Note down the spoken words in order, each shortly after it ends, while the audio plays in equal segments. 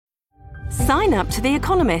Sign up to The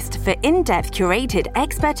Economist for in-depth curated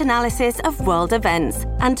expert analysis of world events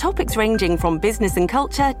and topics ranging from business and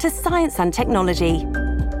culture to science and technology.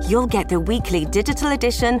 You'll get the weekly digital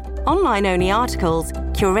edition, online-only articles,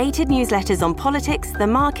 curated newsletters on politics, the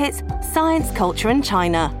markets, science, culture and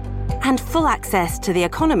China, and full access to The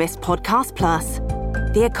Economist Podcast Plus.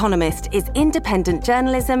 The Economist is independent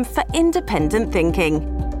journalism for independent thinking.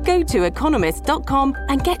 Go to economist.com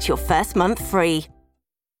and get your first month free.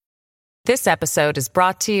 This episode is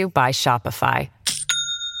brought to you by Shopify.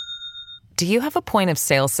 Do you have a point of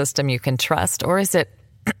sale system you can trust, or is it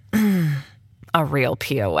a real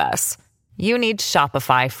POS? You need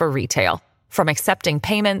Shopify for retail. From accepting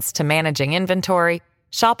payments to managing inventory,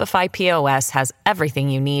 Shopify POS has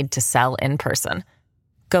everything you need to sell in person.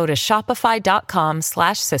 Go to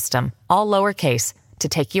shopify.com/system, all lowercase, to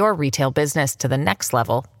take your retail business to the next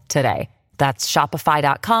level today. That's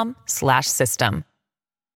shopify.com/system.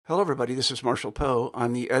 Hello, everybody. This is Marshall Poe.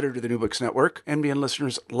 I'm the editor of the New Books Network. NBN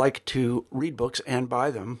listeners like to read books and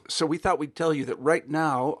buy them. So we thought we'd tell you that right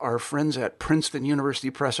now, our friends at Princeton University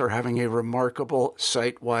Press are having a remarkable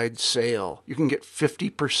site-wide sale. You can get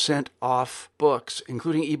 50% off books,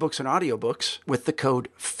 including ebooks and audiobooks, with the code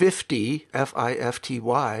 50,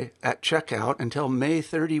 F-I-F-T-Y, at checkout until May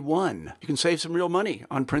 31. You can save some real money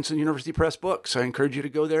on Princeton University Press books. I encourage you to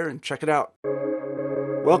go there and check it out.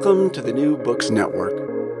 Welcome to the New Books Network.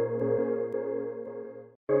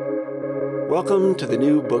 Welcome to the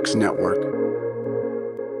New Books Network.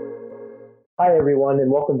 Hi, everyone,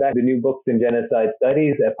 and welcome back to New Books in Genocide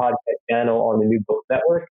Studies, a podcast channel on the New Books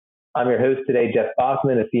Network. I'm your host today, Jeff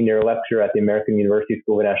Bachman, a senior lecturer at the American University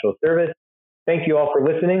School of National Service. Thank you all for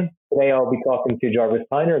listening. Today, I'll be talking to Jarvis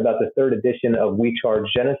Tyner about the third edition of We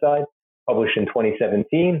Charge Genocide, published in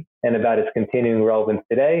 2017, and about its continuing relevance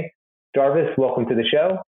today. Jarvis, welcome to the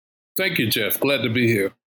show. Thank you, Jeff. Glad to be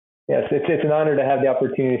here. Yes, it's an honor to have the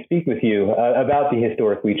opportunity to speak with you about the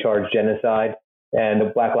historic We Charge Genocide and the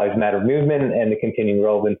Black Lives Matter movement and the continuing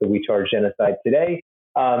relevance of We Charge Genocide today.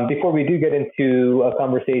 Before we do get into a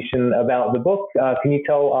conversation about the book, can you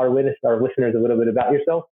tell our listeners a little bit about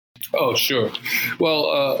yourself? Oh, sure.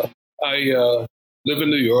 Well, I live in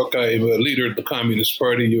New York. I'm a leader of the Communist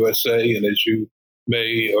Party USA, and as you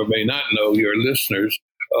may or may not know, your listeners,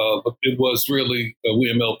 it was really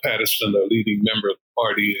William L. Patterson, a leading member of the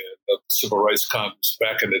party and of the Civil Rights Congress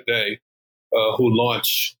back in the day, who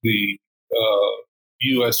launched the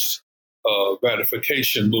U.S.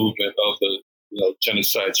 ratification movement of the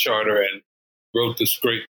Genocide Charter and wrote this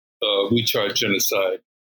great We Charge Genocide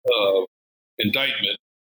indictment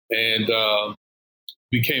and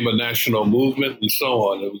became a national movement and so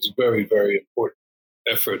on. It was a very, very important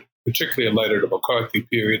effort, particularly in light of the McCarthy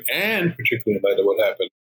period and particularly in light of what happened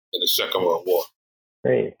in the Second World War.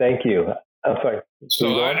 Great, thank you. I'm sorry. So,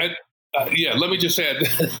 let me just add,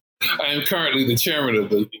 I am currently the chairman of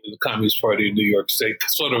the Communist Party in New York State,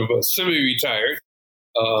 sort of semi-retired,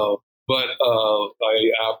 but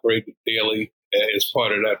I operate daily as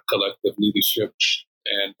part of that collective leadership,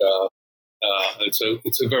 and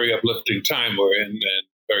it's a very uplifting time we're in, and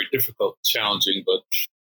very difficult, challenging, but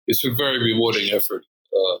it's a very rewarding effort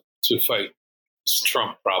to fight this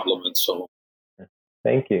Trump problem and so on.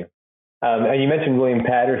 Thank you. And you mentioned William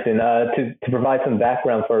Patterson. To provide some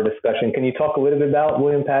background for our discussion, can you talk a little bit about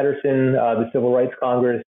William Patterson, the Civil Rights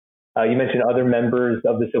Congress? You mentioned other members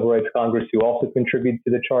of the Civil Rights Congress who also contributed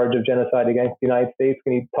to the charge of genocide against the United States.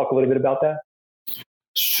 Can you talk a little bit about that?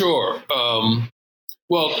 Sure.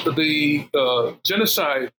 Well, the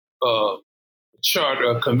Genocide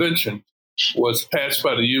Charter Convention was passed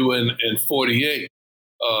by the UN in 1948.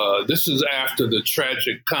 This is after the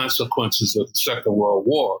tragic consequences of the Second World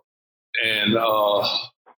War. And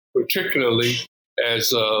particularly as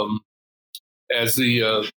the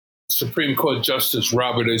Supreme Court Justice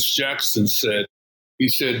Robert H. Jackson said, he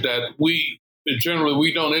said that we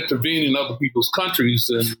don't intervene in other people's countries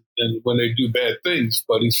and when they do bad things.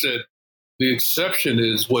 But he said the exception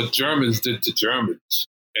is what Germans did to Germans.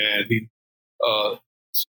 And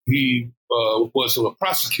he was a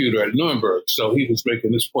prosecutor at Nuremberg, so he was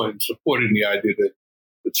making this point and supporting the idea that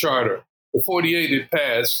the charter. In 1948, it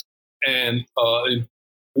passed. And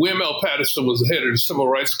William L. Patterson was the head of the Civil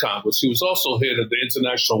Rights Congress. He was also head of the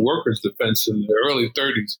International Workers' Defense in the early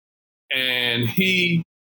 1930s. And he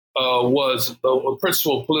was a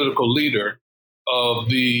principal political leader of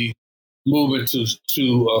the movement to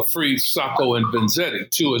free Sacco and Vanzetti,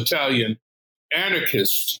 two Italian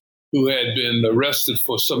anarchists who had been arrested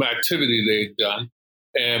for some activity they'd done,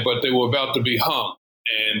 but they were about to be hung.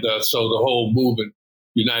 And so the whole movement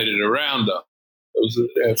united around them.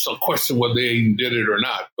 There's some question whether they even did it or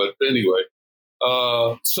not. But anyway,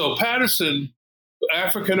 So Patterson,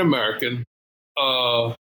 African American,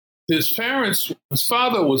 his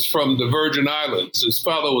father was from the Virgin Islands. His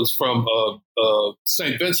father was from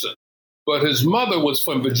St. Vincent, but his mother was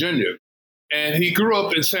from Virginia. And he grew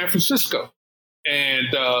up in San Francisco.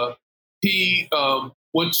 And he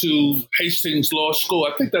went to Hastings Law School.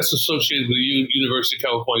 I think that's associated with the University of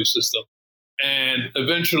California system. And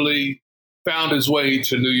eventually found his way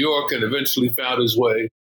to New York, and eventually found his way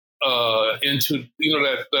into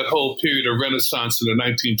that whole period of Renaissance in the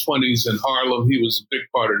 1920s in Harlem. He was a big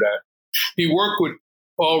part of that. He worked with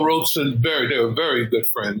Paul Robeson. They were very good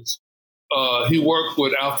friends. He worked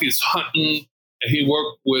with Alpheus Hunton, and he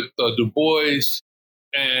worked with Du Bois,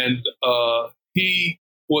 and he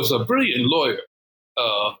was a brilliant lawyer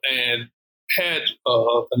and had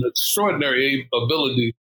an extraordinary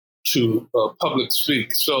ability to public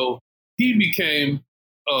speak. So he became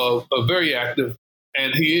very active,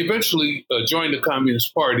 and he eventually joined the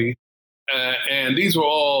Communist Party. And these were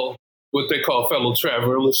all what they call fellow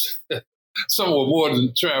travelers. Some were more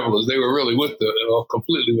than travelers. They were really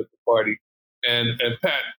completely with the party. And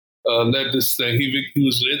Pat led this thing. He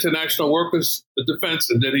was the International Workers' Defense,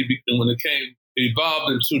 and then when it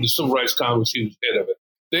evolved into the Civil Rights Congress, he was head of it.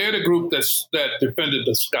 They're the group that defended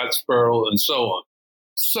the Scottsboro and so on.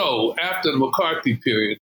 So after the McCarthy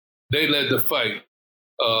period, they led the fight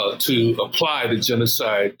to apply the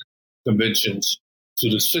genocide conventions to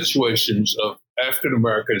the situations of African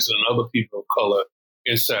Americans and other people of color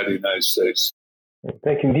inside the United States.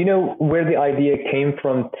 Thank you. Do you know where the idea came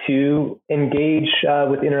from to engage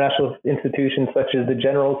with international institutions such as the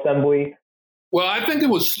General Assembly? Well, I think it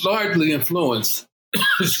was largely influenced,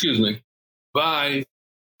 by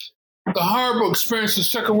the horrible experience of the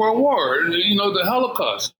Second World War, the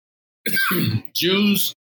Holocaust.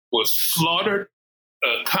 Jews were slaughtered,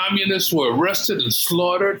 communists were arrested and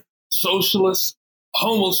slaughtered, socialists,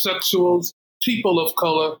 homosexuals, people of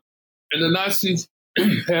color, and the Nazis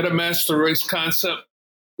had a master race concept,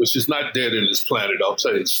 which is not dead in this planet. I'll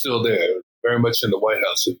tell you, it's still there, very much in the White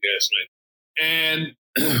House, if you ask me. And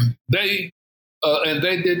they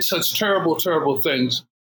did such terrible, terrible things.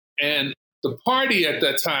 And the party at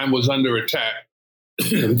that time was under attack.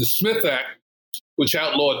 The Smith Act, which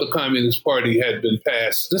outlawed the Communist Party, had been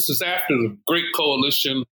passed. This is after the Great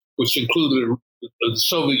Coalition, which included the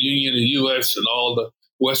Soviet Union, the U.S., and all the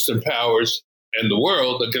Western powers and the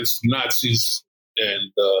world against the Nazis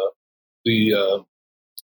and the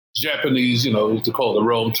Japanese, what they call the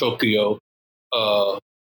Rome, Tokyo,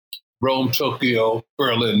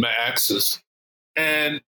 Berlin axis.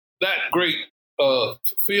 And that great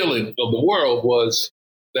feeling of the world was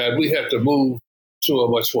that we had to move to a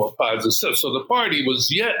much more positive step. So the party was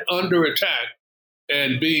yet under attack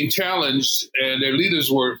and being challenged, and their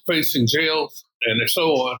leaders were facing jails and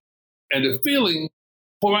so on. And the feeling,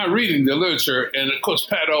 for my reading the literature, and of course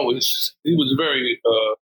Pat he was a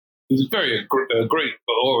great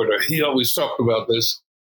orator. He always talked about this.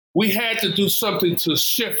 We had to do something to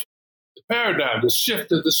shift the paradigm, to shift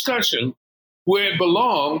the discussion where it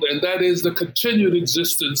belonged, and that is the continued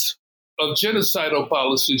existence of genocidal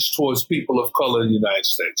policies towards people of color in the United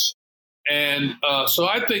States. And so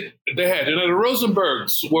I think they had, and the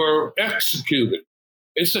Rosenbergs were executed.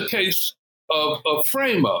 It's a case of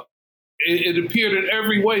frame up. It appeared in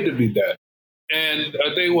every way to be that. And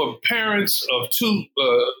they were parents of two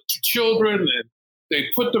children, and they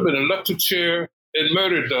put them in an electric chair and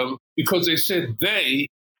murdered them because they said they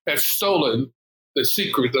had stolen the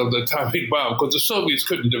secret of the atomic bomb, because the Soviets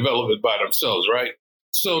couldn't develop it by themselves, right?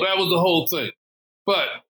 So that was the whole thing. But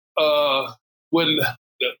when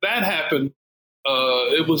that happened,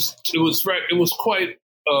 it was quite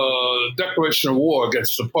a declaration of war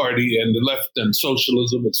against the party and the left and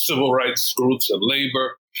socialism and civil rights groups and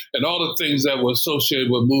labor and all the things that were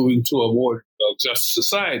associated with moving to a more just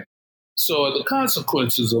society. So the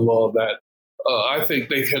consequences of all that, I think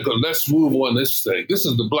they had to, let's move on this thing. This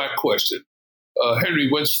is the black question. Henry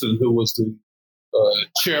Winston, who was the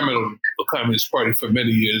chairman of the Communist Party for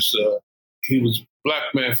many years, he was a black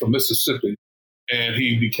man from Mississippi, and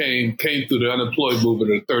he came through the unemployed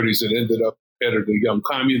movement in the 30s and ended up head of the Young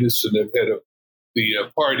Communists and then head of the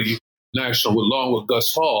party national, along with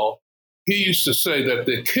Gus Hall. He used to say that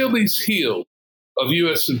the Achilles heel of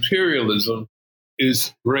U.S. imperialism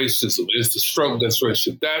is racism, is the struggle against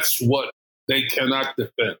racism. That's what they cannot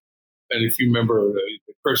defend. And if you remember, they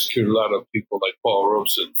persecuted a lot of people like Paul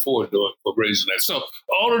Robeson for raising that. So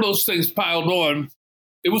all of those things piled on.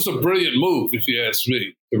 It was a brilliant move, if you ask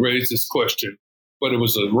me, to raise this question, but it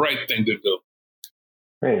was the right thing to do.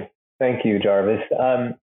 Great. Thank you, Jarvis.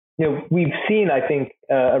 We've seen, I think,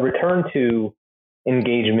 a return to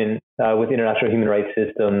engagement with international human rights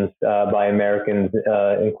systems by Americans,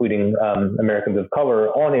 including Americans of color,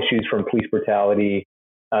 on issues from police brutality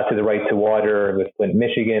to the right to water with Flint,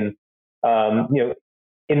 Michigan.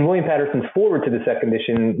 In William Patterson's foreword to the second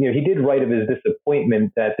edition, he did write of his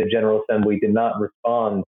disappointment that the General Assembly did not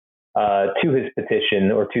respond to his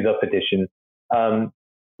petition or to the petition.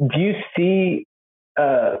 Do you see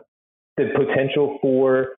the potential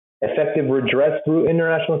for effective redress through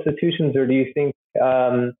international institutions, or do you think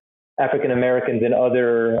African Americans and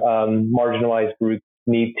other marginalized groups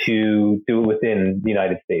need to do it within the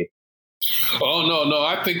United States? Oh no!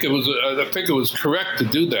 I think it was correct to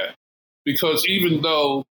do that, because even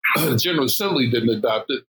though the General Assembly didn't adopt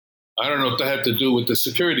it, I don't know if that had to do with the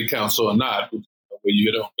Security Council or not, where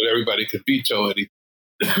everybody could veto it.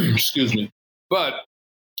 Excuse me, but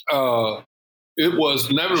it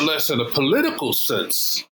was nevertheless, in a political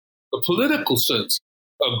sense, a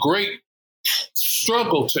great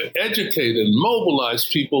struggle to educate and mobilize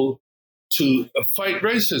people to fight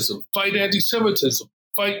racism, fight anti-Semitism,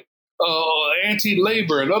 fight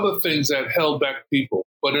anti-labor and other things that held back people.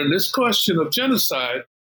 But in this question of genocide,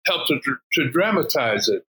 helped to dramatize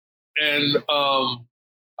it. And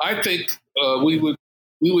I think we would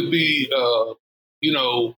be,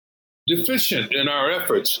 deficient in our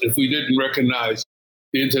efforts if we didn't recognize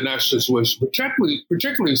the international situation,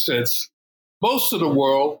 particularly since most of the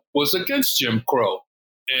world was against Jim Crow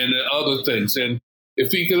and other things. And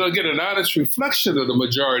if we could get an honest reflection of the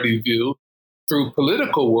majority view through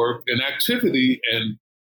political work and activity and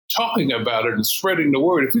talking about it and spreading the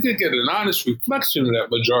word, if we could get an honest reflection of that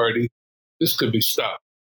majority, this could be stopped.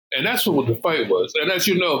 And that's what the fight was. And as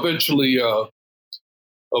you know, eventually, of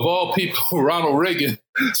all people, Ronald Reagan,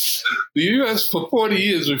 the U.S. for 40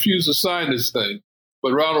 years refused to sign this thing.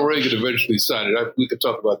 But Ronald Reagan eventually signed it. We could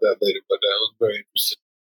talk about that later, but that was very interesting.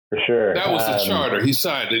 For sure. That was the charter. He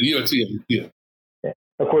signed it. Yeah.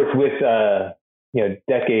 Of course, with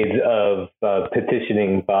decades of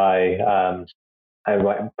petitioning by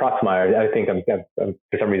Proxmire, I think I'm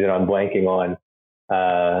for some reason I'm blanking on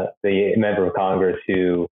the member of Congress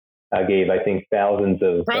who gave, I think, thousands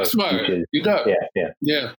of speeches. You got it.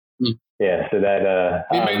 Yeah. Yeah, so that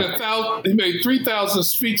he made 3,000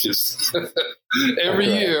 speeches every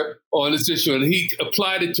year on this issue, and he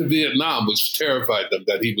applied it to Vietnam, which terrified them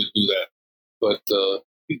that he would do that. But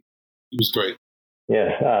he was great.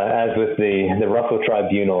 Yes, as with the Russell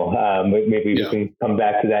Tribunal, maybe we can come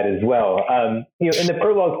back to that as well. In the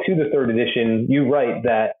prologue to the third edition, you write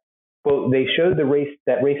that, quote, they showed that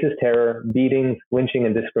racist terror, beatings, lynching,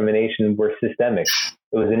 and discrimination were systemic.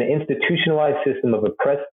 It was an institutionalized system of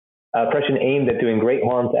oppression aimed at doing great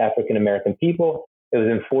harm to African American people. It was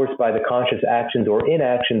enforced by the conscious actions or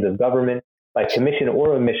inactions of government, by commission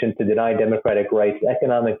or omission to deny democratic rights,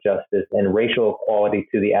 economic justice, and racial equality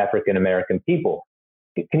to the African American people.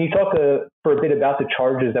 Can you talk for a bit about the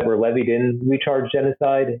charges that were levied in We Charge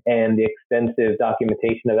Genocide and the extensive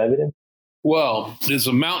documentation of evidence? Well, there's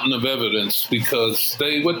a mountain of evidence because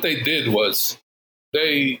what they did was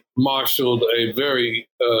they marshaled a very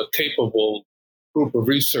capable group of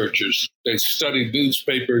researchers. They studied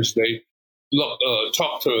newspapers. They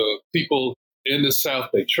talked to people in the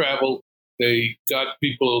South. They traveled. They got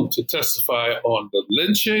people to testify on the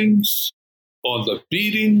lynchings, on the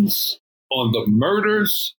beatings, on the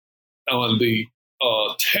murders, on the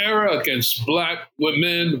terror against Black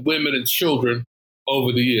men, women, and children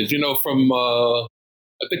over the years. From I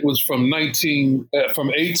think it was from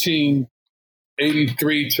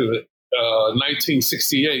 1883 to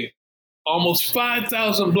 1968. Almost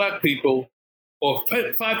 5,000 Black people or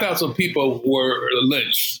 5,000 people were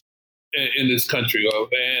lynched in this country,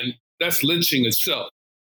 and that's lynching itself.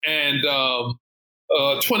 And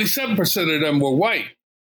 27% of them were white,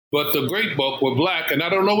 but the great bulk were Black. And I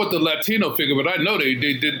don't know what the Latino figure, but I know they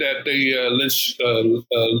did that. They lynched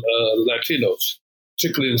Latinos,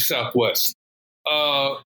 particularly in the Southwest.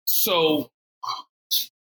 So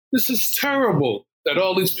this is terrible that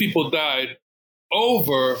all these people died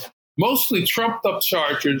over mostly trumped up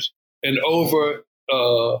charges and over,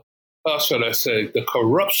 how should I say, the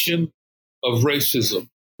corruption of racism.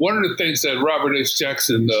 One of the things that Robert H.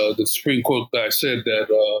 Jackson, the Supreme Court guy, said that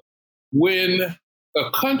when a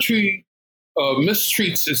country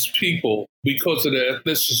mistreats its people because of their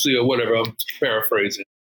ethnicity or whatever, I'm paraphrasing,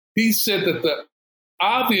 he said that the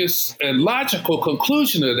obvious and logical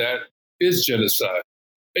conclusion of that is genocide.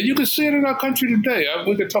 And you can see it in our country today.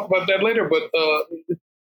 We can talk about that later, but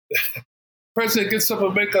president gets up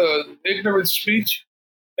and make an ignorant speech,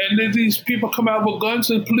 and then these people come out with guns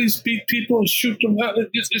and police beat people and shoot them out.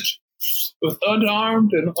 It's with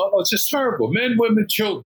unarmed, and it's just terrible. Men, women,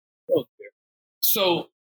 children. So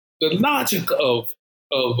the logic of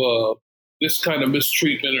this kind of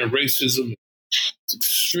mistreatment and racism,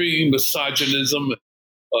 extreme misogynism,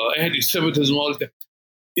 anti-Semitism, all that,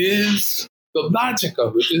 is the logic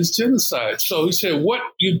of it is genocide. So he said, what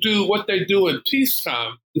they do in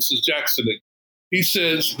peacetime, this is Jackson. He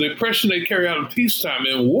says the oppression they carry out in peacetime,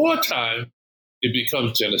 in wartime, it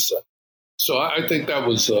becomes genocide. So I think that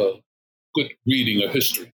was a good reading of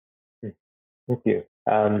history. Thank you.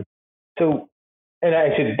 So, and I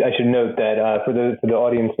should note that for the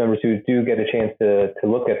audience members who do get a chance to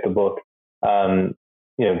look at the book,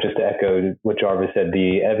 just to echo what Jarvis said,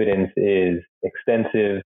 the evidence is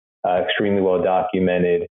extensive, extremely well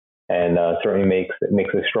documented, and certainly makes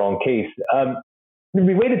a strong case.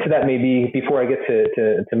 Related to that, maybe before I get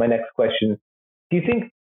to my next question, do you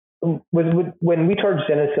think when We Charge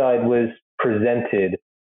Genocide was presented,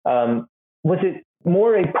 was it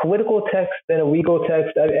more a political text than a legal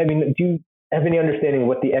text? I mean, do you have any understanding of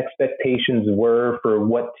what the expectations were for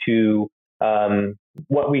what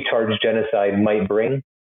We Charge Genocide might bring?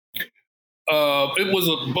 It was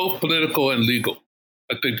both political and legal.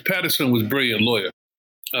 I think Patterson was a brilliant lawyer.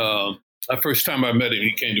 The first time I met him,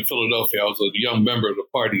 he came to Philadelphia. I was a young member of the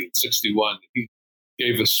party in '61. He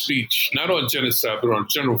gave a speech, not on genocide, but on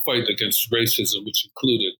general fight against racism, which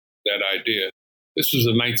included that idea. This was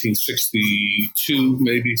in 1962,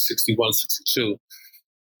 maybe 61, 62.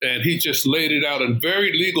 And he just laid it out in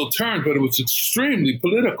very legal terms, but it was extremely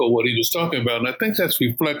political what he was talking about. And I think that's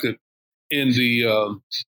reflected in the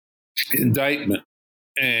indictment.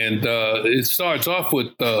 And it starts off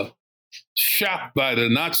with shocked by the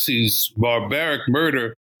Nazis' barbaric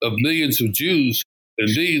murder of millions of Jews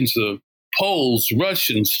and millions of Poles,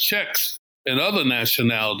 Russians, Czechs, and other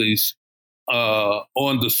nationalities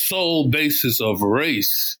on the sole basis of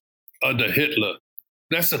race under Hitler.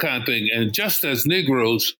 That's the kind of thing. And just as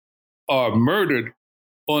Negroes are murdered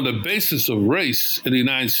on the basis of race in the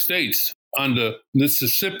United States under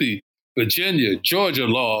Mississippi, Virginia, Georgia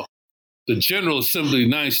law, the General Assembly of the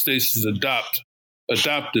United States has adopted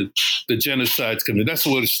the Genocides Committee. That's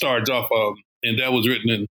what it starts off of, and that was written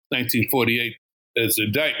in 1948 as an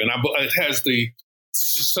indictment. It has the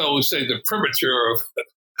primature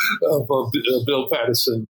of Bill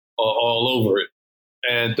Patterson all over it,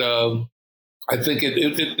 and I think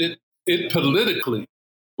it politically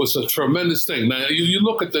was a tremendous thing. Now you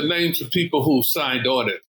look at the names of people who signed on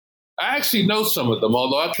it. I actually know some of them,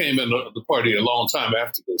 although I came in the party a long time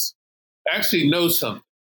after this. I actually know some.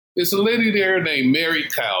 There's a lady there named Mary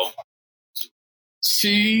Cow.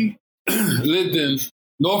 She lived in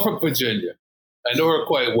Norfolk, Virginia. I know her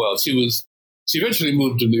quite well. She eventually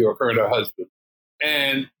moved to New York, her and her husband.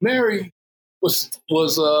 And Mary was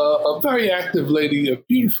a very active lady, a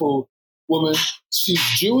beautiful woman. She's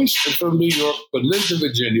Jewish and from New York, but lived in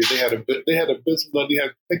Virginia. They had a business.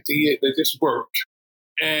 They just worked,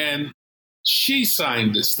 and she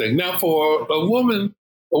signed this thing. Now, for a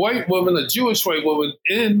white woman, a Jewish white woman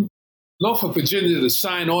in Norfolk, Virginia, to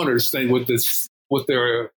sign on this thing with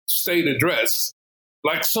their state address,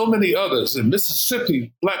 like so many others in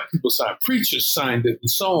Mississippi, Black people signed, preachers signed it, and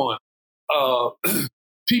so on.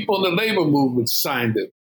 People in the labor movement signed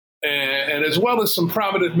it, and as well as some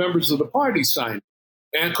prominent members of the party signed it.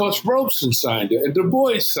 And of course, Robeson signed it, and Du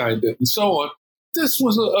Bois signed it, and so on. This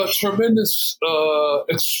was a tremendous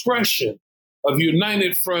expression of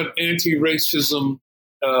united front anti-racism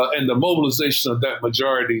and the mobilization of that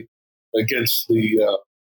majority against the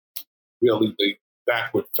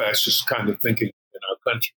backward fascist kind of thinking in our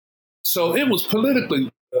country. So it was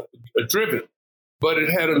politically driven, but it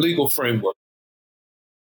had a legal framework.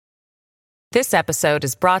 This episode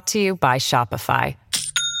is brought to you by Shopify.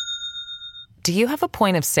 Do you have a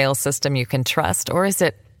point of sale system you can trust, or is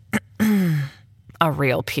it a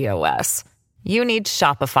real POS? You need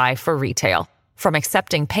Shopify for retail. From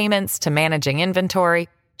accepting payments to managing inventory,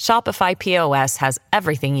 Shopify POS has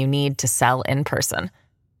everything you need to sell in person.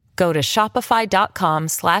 Go to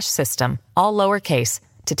shopify.com/system, all lowercase,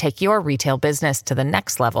 to take your retail business to the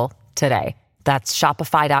next level today. That's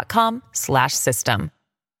shopify.com/system.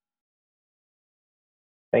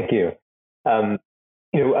 Thank you.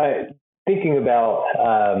 Thinking about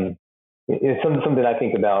something I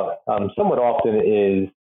think about somewhat often is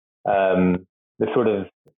the sort of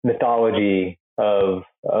mythology of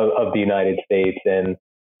the United States and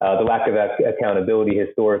the lack of accountability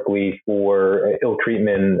historically for ill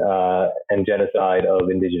treatment and genocide of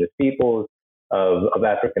indigenous peoples, of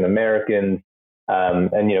African Americans,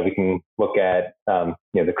 and we can look at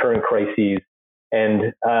the current crises.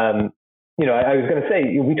 And I was going to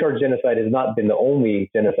say, We Charge Genocide has not been the only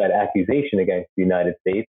genocide accusation against the United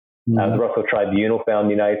States. The Russell Tribunal found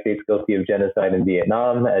the United States guilty of genocide in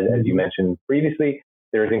Vietnam, as you mentioned previously.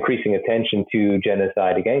 There is increasing attention to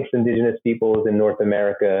genocide against indigenous peoples in North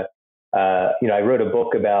America. I wrote a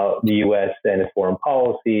book about the U.S. and its foreign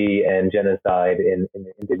policy and genocide in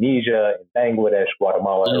Indonesia, in Bangladesh,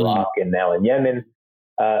 Guatemala, Iraq, and now in Yemen.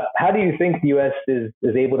 How do you think the U.S. is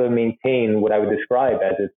able to maintain what I would describe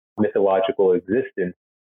as its mythological existence?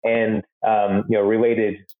 And,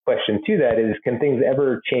 related question to that is, can things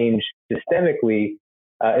ever change systemically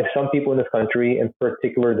if some people in this country, in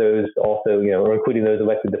particular those also, or including those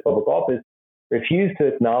elected to public office, refuse to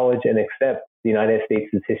acknowledge and accept the United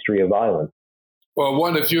States' history of violence? Well,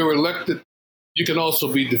 one, if you're elected, you can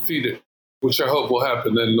also be defeated, which I hope will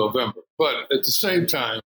happen in November. But at the same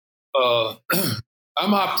time,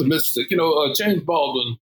 I'm optimistic. James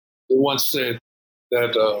Baldwin once said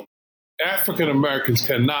that African Americans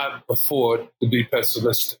cannot afford to be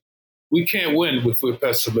pessimistic. We can't win if we're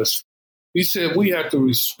pessimistic. He said we have to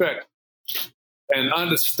respect and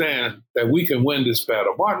understand that we can win this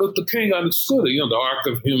battle. Martin Luther King understood it, the arc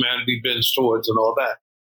of humanity bends towards and all that.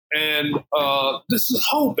 And this is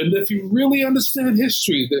hope. And if you really understand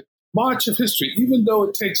history, the march of history, even though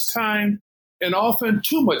it takes time and often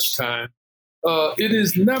too much time, it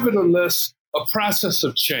is nevertheless a process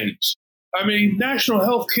of change. I mean, national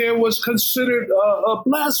health care was considered a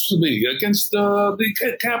blasphemy against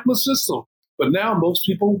the capitalist system. But now most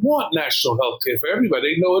people want national health care for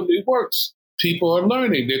everybody. They know it works. People are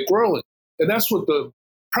learning, they're growing. And that's what the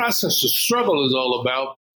process of struggle is all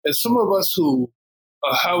about. And some of us who,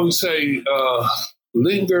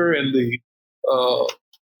 linger in the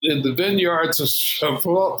vineyards of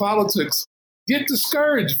politics get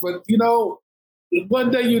discouraged. But,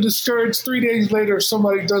 one day you're discouraged, 3 days later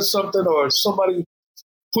somebody does something, or somebody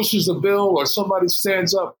pushes a bill, or somebody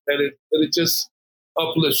stands up, and it just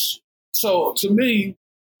uplifts. So to me,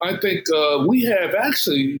 I think we have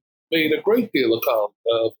actually made a great deal of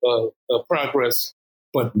progress,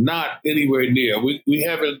 but not anywhere near. We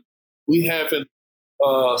haven't,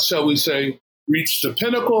 shall we say, reached the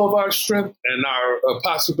pinnacle of our strength and our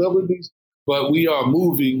possibilities, but we are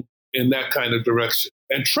moving in that kind of direction.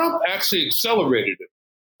 And Trump actually accelerated it.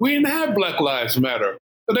 We didn't have Black Lives Matter,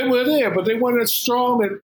 but they were there, but they weren't as strong.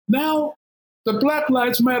 And now the Black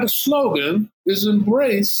Lives Matter slogan is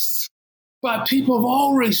embraced by people of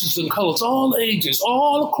all races and colors, all ages,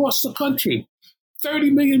 all across the country. 30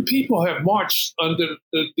 million people have marched under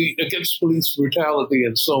against police brutality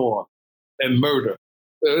and so on, and murder,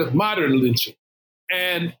 modern lynching.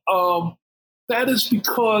 And that is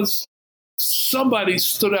because somebody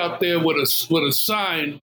stood out there with a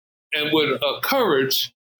sign and with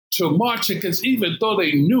courage to march against, even though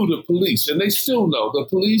they knew the police, and they still know the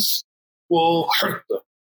police will hurt them,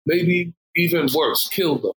 maybe even worse,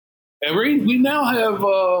 kill them. And we now have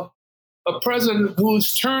a president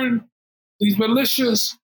who's turned these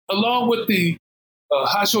militias, along with the,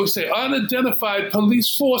 unidentified police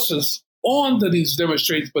forces, onto these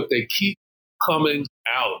demonstrations, but they keep coming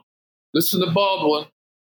out. Listen to Baldwin.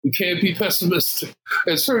 We can't be pessimistic.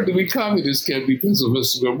 And certainly we communists can't be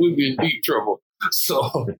pessimistic, or we'll be in deep trouble.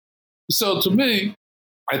 So to me,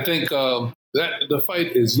 I think that the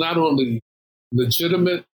fight is not only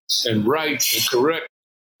legitimate and right and correct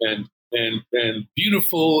and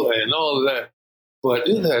beautiful and all of that, but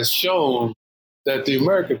it has shown that the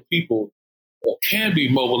American people can be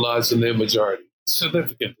mobilized in their majority. It's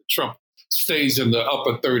significant that Trump stays in the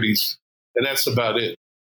upper 30s, and that's about it.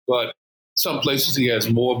 But some places he has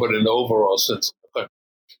more, but in the overall sense. But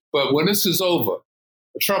when this is over,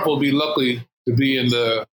 Trump will be lucky to be in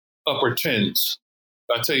the upper 10s.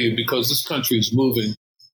 I tell you, because this country is moving,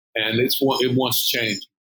 and it wants change.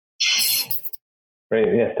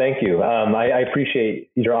 Great. Yeah, thank you. I appreciate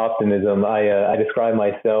your optimism. I describe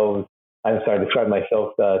myself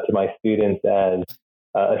to my students as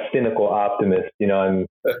a cynical optimist. I'm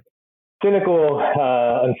cynical,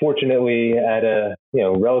 unfortunately, at a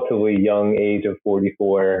relatively young age of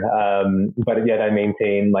 44, but yet I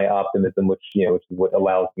maintain my optimism, which is what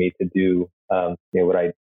allows me to do what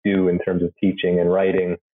I do in terms of teaching and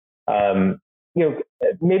writing.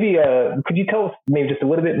 Maybe could you tell us maybe just a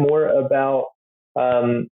little bit more about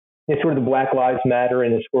sort of the Black Lives Matter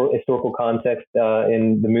in historical context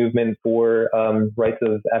in the movement for rights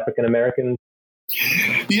of African Americans?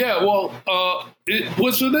 Yeah, well, it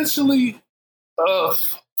was initially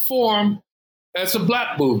formed as a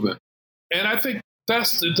Black movement. And I think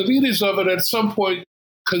that's the leaders of it at some point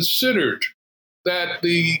considered that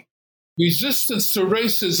the resistance to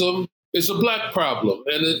racism is a Black problem,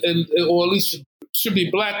 and or at least it should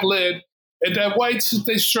be Black-led, and that whites, if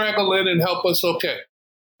they straggle in and help us, okay.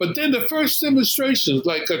 But then the first demonstrations,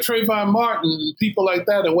 like Trayvon Martin, people like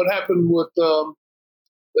that, and what happened with the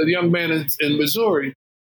young man in Missouri,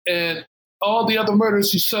 and all the other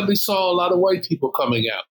murders, you suddenly saw a lot of white people coming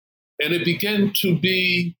out. And it began to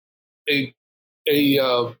be a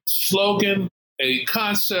slogan, a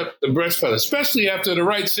concept, the breastplate, especially after the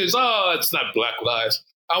right says, oh, it's not Black lives.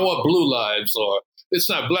 I want blue lives, or it's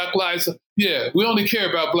not Black lives. Yeah, we only care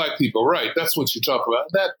about Black people. Right, that's what you talk about.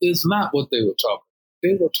 That is not what they were talking about.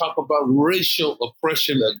 They were talking about racial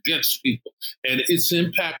oppression against people and its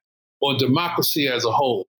impact on democracy as a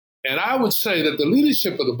whole. And I would say that the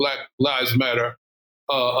leadership of the Black Lives Matter,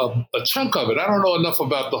 a chunk of it, I don't know enough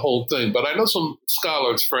about the whole thing, but I know some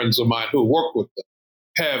scholars, friends of mine who work with them,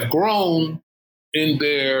 have grown in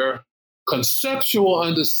their conceptual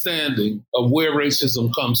understanding of where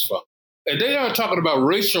racism comes from. And they are talking about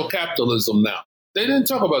racial capitalism now. They didn't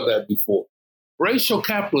talk about that before. Racial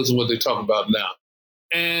capitalism, what they talk about now.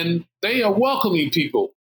 And they are welcoming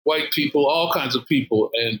people, white people, all kinds of people,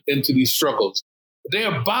 and into these struggles. They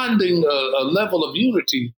are bonding a level of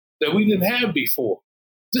unity that we didn't have before.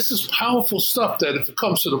 This is powerful stuff that if it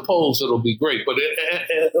comes to the polls, it'll be great. But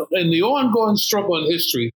in the ongoing struggle in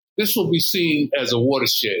history, this will be seen as a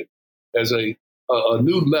watershed, as a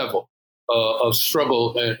new level of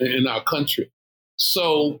struggle in our country.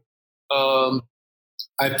 So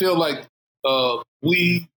I feel like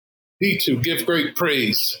we need to give great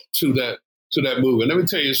praise to that movement. Let me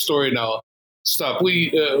tell you a story now. Stop.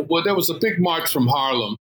 There was a big march from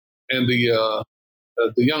Harlem, and the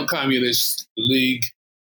Young Communist League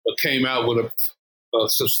came out with a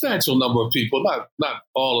substantial number of people, not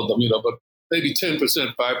all of them, but maybe 10%,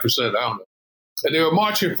 5%, I don't know. And they were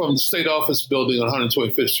marching from the state office building on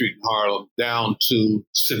 125th Street in Harlem down to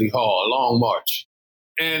City Hall, a long march.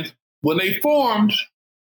 And when they formed,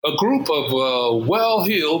 a group of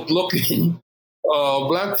well-heeled looking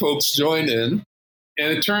Black folks joined in,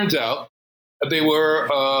 and it turns out they were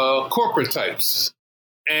corporate types.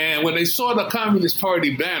 And when they saw the Communist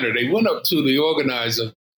Party banner, they went up to the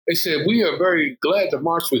organizer. They said, we are very glad to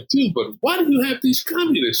march with you, but why do you have these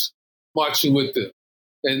communists marching with them?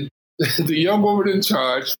 And the young woman in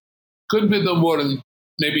charge, couldn't be no more than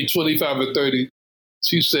maybe 25 or 30.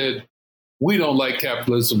 She said, we don't like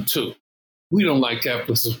capitalism too. We don't like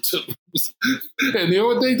capitalism too. And you know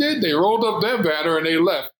what they did? They rolled up their banner and they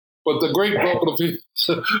left. But the great bulk of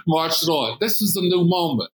people marched on. This is the new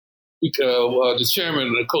moment. Because the chairman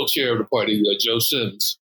and the co-chair of the party, Joe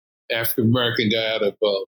Sims, African-American guy out of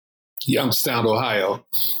Youngstown, Ohio,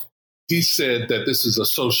 he said that this is a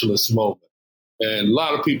socialist moment. And a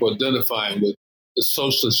lot of people identifying with the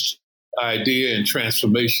socialist idea and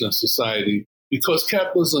transformation of society because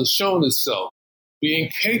capitalism has shown itself being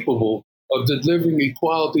capable of delivering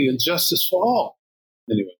equality and justice for all.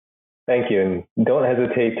 Anyway. Thank you. And don't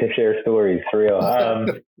hesitate to share stories, for real.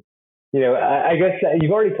 I guess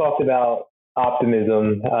you've already talked about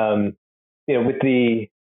optimism, with the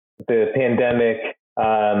pandemic,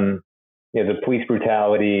 the police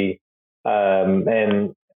brutality,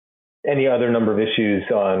 and any other number of issues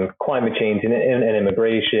on climate change and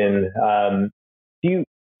immigration.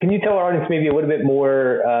 Can you tell our audience maybe a little bit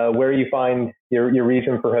more where you find your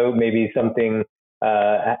reason for hope? Maybe something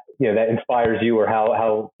that inspires you, or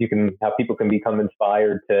how people can become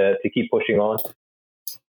inspired to keep pushing on.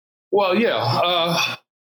 Well, yeah.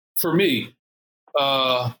 For me,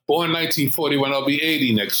 born 1941, I'll be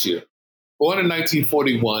 80 next year. Born in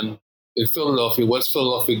 1941 in Philadelphia, West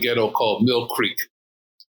Philadelphia ghetto called Mill Creek.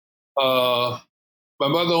 My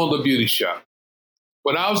mother owned a beauty shop.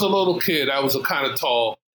 When I was a little kid, I was a kind of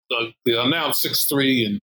tall. Now I'm 6'3"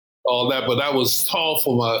 and all that, but I was tall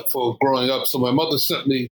for growing up. So my mother sent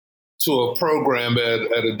me to a program at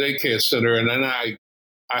a daycare center, and then I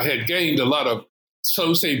had gained a lot of, so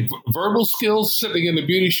to say, verbal skills sitting in the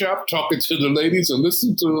beauty shop, talking to the ladies and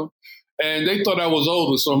listening to them. And they thought I was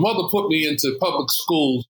older. So my mother put me into public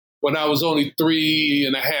schools when I was only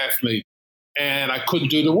 3.5, maybe. And I couldn't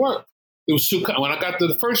do the work. It was too, when I got to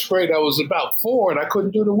the first grade, I was about 4 and I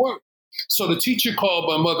couldn't do the work. So the teacher called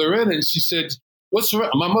my mother in and she said, what's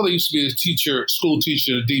wrong? My mother used to be a school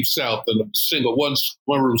teacher in the Deep South in a single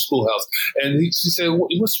one-room schoolhouse. And she said,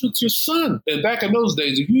 what's with your son? And back in those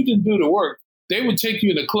days, if you didn't do the work, they would take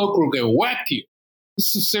you in the cloakroom and whack you.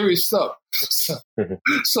 This is serious stuff.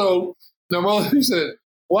 So my mother said,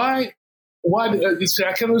 why? He said,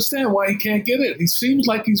 I can understand why he can't get it. He seems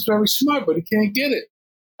like he's very smart, but he can't get it.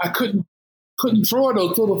 I couldn't draw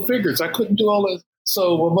those little figures. I couldn't do all that.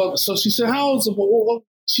 So she said, how old is the boy?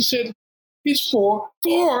 She said, he's 4.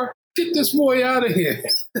 4? Get this boy out of here.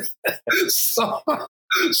 So my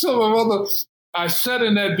mother, I sat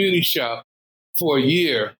in that beauty shop for a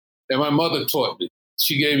year, and my mother taught me.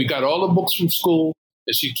 She got all the books from school,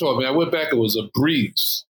 and she taught me. I went back, it was a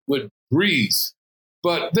breeze, with breeze.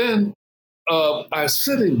 But then I was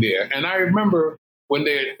sitting there, and I remember when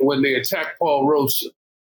they attacked Paul Robeson,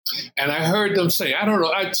 and I heard them say, I don't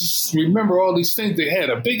know, I just remember all these things. They had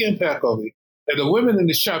a big impact on me. And the women in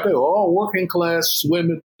the shop, they were all working class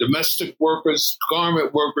women, domestic workers,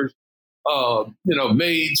 garment workers,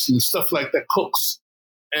 maids and stuff like that, cooks.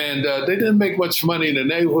 And they didn't make much money, and the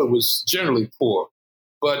neighborhood was generally poor,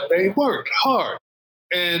 but they worked hard.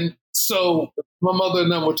 And so my mother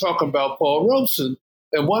and I were talking about Paul Robeson,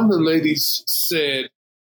 and one of the ladies said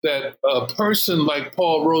that a person like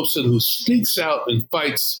Paul Robeson who speaks out and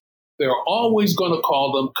fights, they're always going to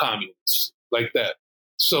call them communists, like that.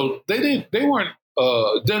 So they weren't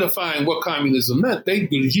identifying what communism meant. They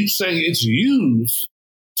were saying it's used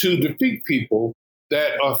to defeat people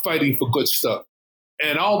that are fighting for good stuff.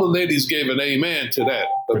 And all the ladies gave an amen to that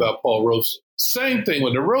about Paul Robeson. Same thing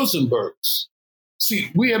with the Rosenbergs.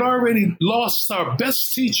 See, we had already lost our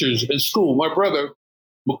best teachers in school. My brother,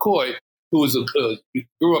 McCoy, who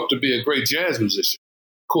grew up to be a great jazz musician,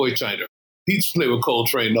 McCoy Tyner. He played with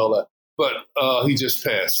Coltrane and all that. But he just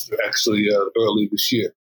passed, actually, early this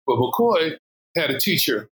year. But McCoy had a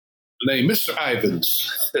teacher named Mr.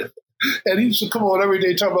 Ivins. And he used to come on every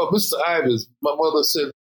day talking about Mr. Ivins. My mother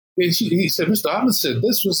said, he said, Mr. Ivins said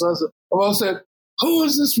this was us. My mother said, who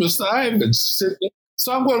is this Mr. Ivins? Said,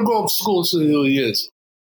 so I'm going to go up to school and see who he is.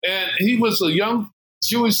 And he was a young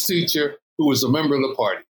Jewish teacher who was a member of the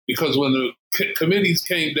party. Because when the committees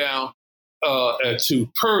came down to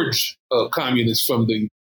purge communists from the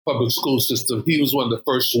public school system, he was one of the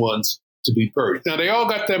first ones to be purged. Now, they all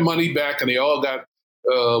got their money back and they all got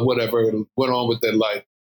whatever, went on with their life.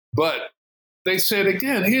 But they said,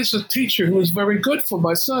 again, here's a teacher who was very good for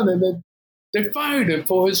my son. And then they fired him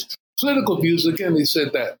for his political views. Again, they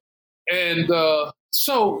said that. And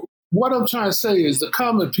so what I'm trying to say is the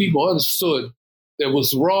common people understood that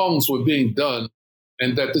was wrongs were being done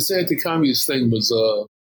and that this anti-communist thing was,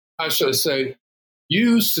 how should I say,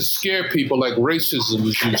 used to scare people like racism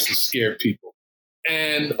was used to scare people.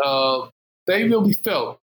 And they really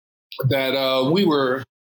felt that we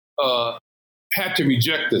had to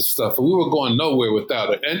reject this stuff, and we were going nowhere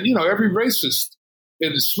without it. And, every racist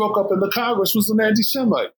that spoke up in the Congress was an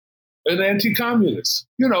anti-Semite, an anti-communist.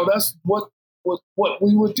 That's what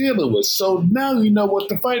we were dealing with. So now you know what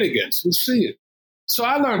to fight against. We see it. So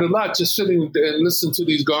I learned a lot just sitting there and listening to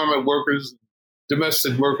these garment workers,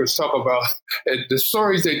 domestic workers talk about the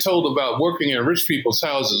stories they told about working in rich people's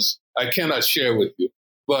houses. I cannot share with you,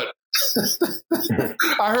 but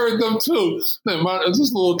I heard them too. And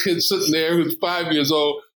this little kid sitting there who's 5 years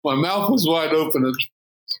old, my mouth was wide open.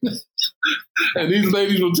 And these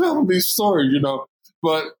ladies were telling these stories,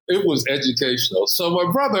 but it was educational. So my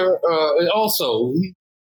brother also,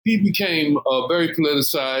 he became very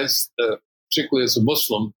politicized, particularly as a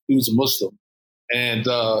Muslim. He was a Muslim. And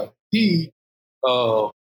he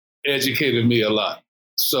educated me a lot.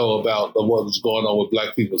 So about what was going on with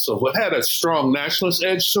Black people. So it had a strong nationalist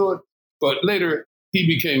edge to it, but later he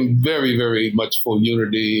became very, very much for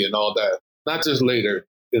unity and all that. Not just later,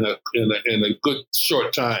 in a good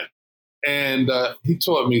short time. And he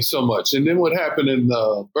taught me so much. And then what happened in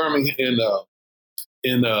Birmingham,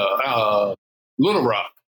 in Little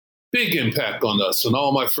Rock, big impact on us and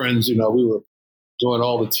all my friends. We were doing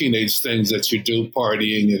all the teenage things that you do,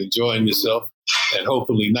 partying and enjoying yourself, and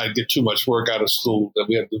hopefully not get too much work out of school that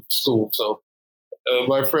we had to do for school. So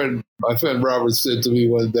my friend Robert said to me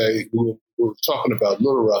one day, we were talking about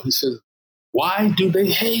Little Rock, he said, why do they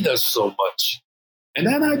hate us so much? And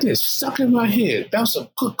that idea stuck in my head. That was a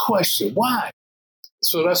good question. Why?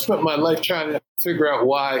 So I spent my life trying to figure out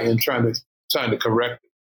why and trying to correct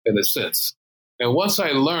it in a sense. And once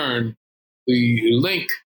I learned the link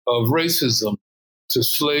of racism to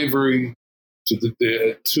slavery, to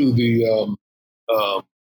the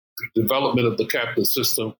development of the capitalist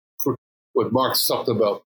system, what Marx talked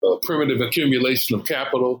about, primitive accumulation of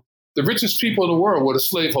capital. The richest people in the world were the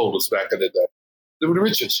slaveholders back in the day. They were the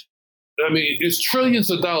richest. I mean, it's trillions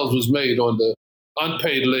of dollars was made on the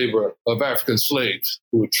unpaid labor of African slaves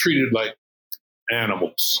who were treated like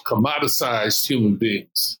animals, commoditized human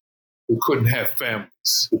beings who couldn't have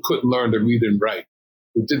families, who couldn't learn to read and write,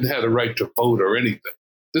 who didn't have the right to vote or anything.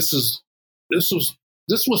 This was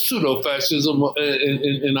pseudo-fascism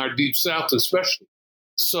in our deep South, especially.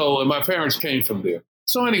 So, and my parents came from there.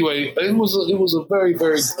 So anyway, it was a very,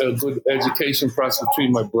 very good education process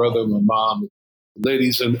between my brother, my mom,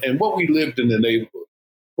 ladies, and what we lived in the neighborhood,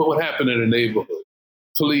 what would happen in the neighborhood,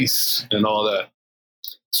 police and all that.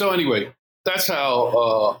 So anyway, that's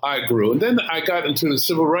how I grew. And then I got into the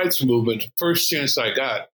civil rights movement, first chance I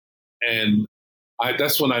got. And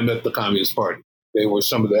that's when I met the Communist Party. They were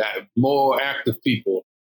some of the more active people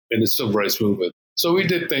in the civil rights movement. So we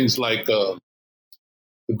did things like the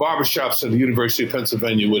barbershops at the University of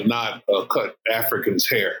Pennsylvania would not cut Africans'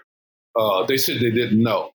 hair. They said they didn't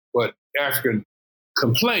know, but African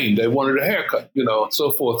complained they wanted a haircut, and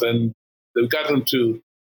so forth. And we got them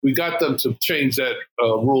to change that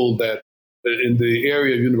rule that in the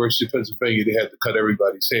area of University of Pennsylvania, they had to cut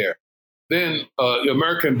everybody's hair. Then the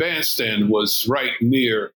American Bandstand was right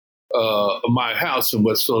near my house in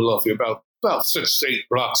West Philadelphia, about 6 to 8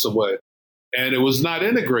 blocks away. And it was not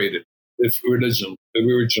integrated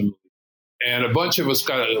originally. And a bunch of us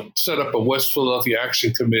got set up a West Philadelphia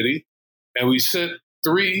Action Committee, and we sent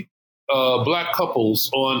 3 Black couples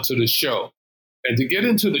onto the show. And to get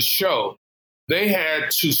into the show, they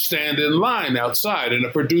had to stand in line outside, and the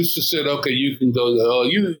producer said, "Okay, you can go.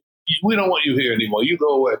 We don't want you here anymore. You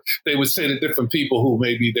go away." They would say to different people who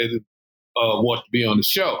maybe they didn't want to be on the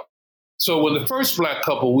show. So when the first Black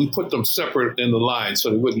couple, we put them separate in the line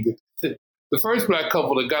so they wouldn't get sick. The first Black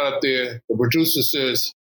couple that got up there, the producer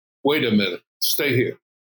says, "Wait a minute, stay here."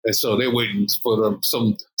 And so they're waiting for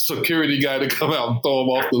some security guy to come out and throw them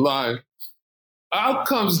off the line. Out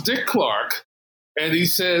comes Dick Clark, and he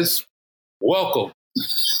says, "Welcome."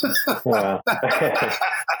 Wow.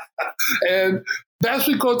 And that's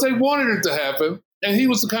because they wanted it to happen. And he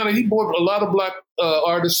was he brought a lot of Black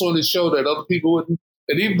artists on his show that other people wouldn't.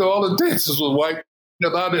 And even though all the dancers were white,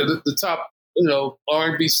 the top,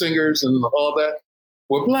 R&B singers and all that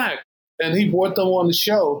were Black. And he brought them on the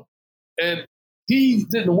show. And he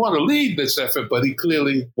didn't want to lead this effort, but he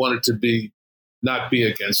clearly wanted to not be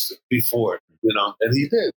against it, before it, and he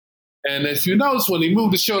did. And if you notice, when he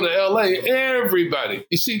moved the show to L.A., everybody,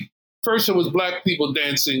 you see, first it was Black people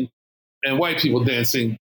dancing and white people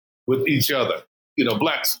dancing with each other.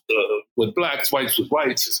 Blacks with Blacks, whites with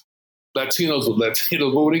whites, Latinos with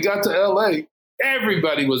Latinos. But when he got to L.A.,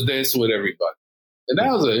 everybody was dancing with everybody. And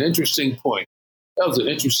that was an interesting point. That was an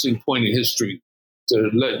interesting point in history to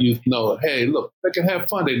let you know, hey, look, they can have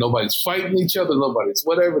fun. Nobody's fighting each other. Nobody's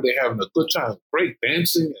whatever. They're having a good time, great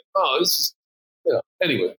dancing. This is,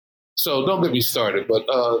 anyway. So don't get me started. But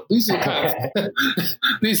these are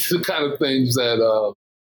the kind of things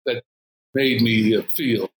that made me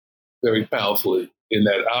feel very powerfully in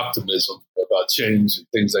that optimism about change and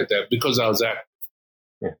things like that, because I was active.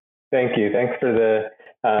 Yeah. Thank you. Thanks for the.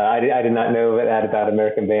 I did not know that about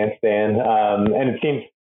American Bandstand, and it seems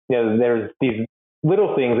there's these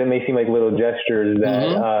little things that may seem like little gestures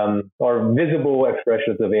that are visible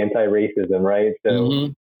expressions of anti-racism, right?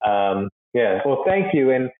 So, well, thank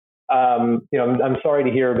you. And, I'm sorry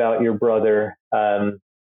to hear about your brother, but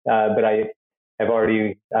I have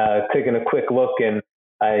already taken a quick look, and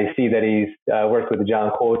I see that he's worked with the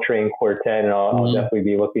John Coltrane Quartet, and I'll definitely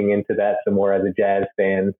be looking into that some more as a jazz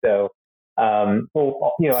fan. So, I've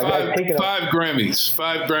taken five Grammys,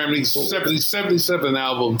 77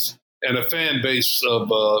 albums, and a fan base of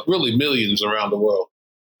really millions around the world.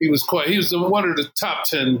 He was one of the top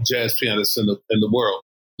 10 jazz pianists in the world.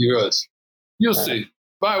 He was. You'll see.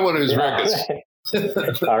 Buy one of his records.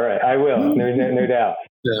 All right, I will. No doubt.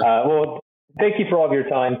 Yeah. Well, thank you for all of your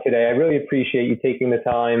time today. I really appreciate you taking the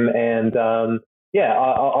time, and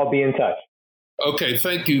I'll be in touch. Okay,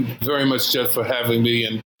 thank you very much, Jeff, for having me.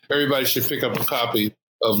 And everybody should pick up a copy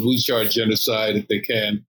of We Charge Genocide if they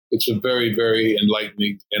can. It's a very, very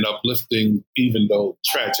enlightening and uplifting, even though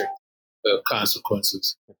tragic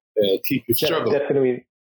consequences. Keep your struggle. Definitely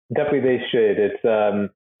they should.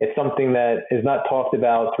 It's something that is not talked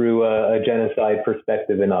about through a genocide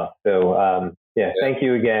perspective enough. So, thank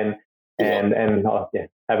you again, and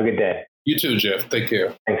have a good day. You too, Jeff. Take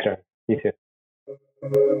care. Thanks, sir. You too.